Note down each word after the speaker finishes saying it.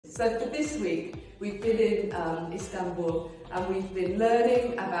So for this week, we've been in Istanbul and we've been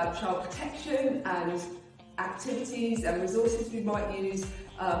learning about child protection and activities and resources we might use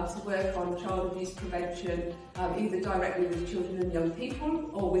to work on child abuse prevention, either directly with children and young people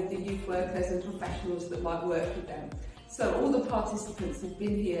or with the youth workers and professionals that might work with them. So all the participants who've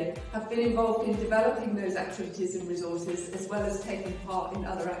been here have been involved in developing those activities and resources, as well as taking part in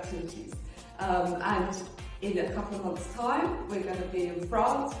other activities. And in a couple of months' time, we're going to be in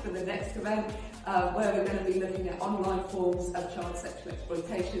France for the next event, where we're going to be looking at online forms of child sexual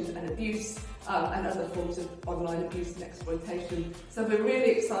exploitation and abuse, and other forms of online abuse and exploitation. So we're really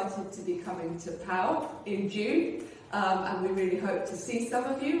excited to be coming to POW in June, and we really hope to see some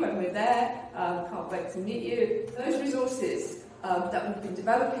of you when we're there. Can't wait to meet you. Those resources that we've been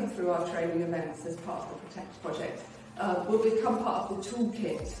developing through our training events as part of the Protect project will become part of the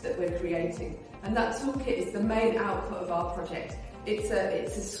toolkit that we're creating. And that toolkit is the main output of our project. It's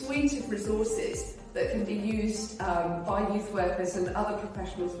a suite of resources that can be used by youth workers and other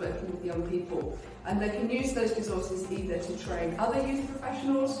professionals working with young people. And they can use those resources either to train other youth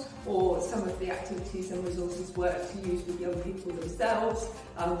professionals, or some of the activities and resources work to use with young people themselves,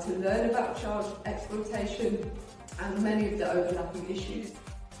 to learn about child exploitation and many of the overlapping issues.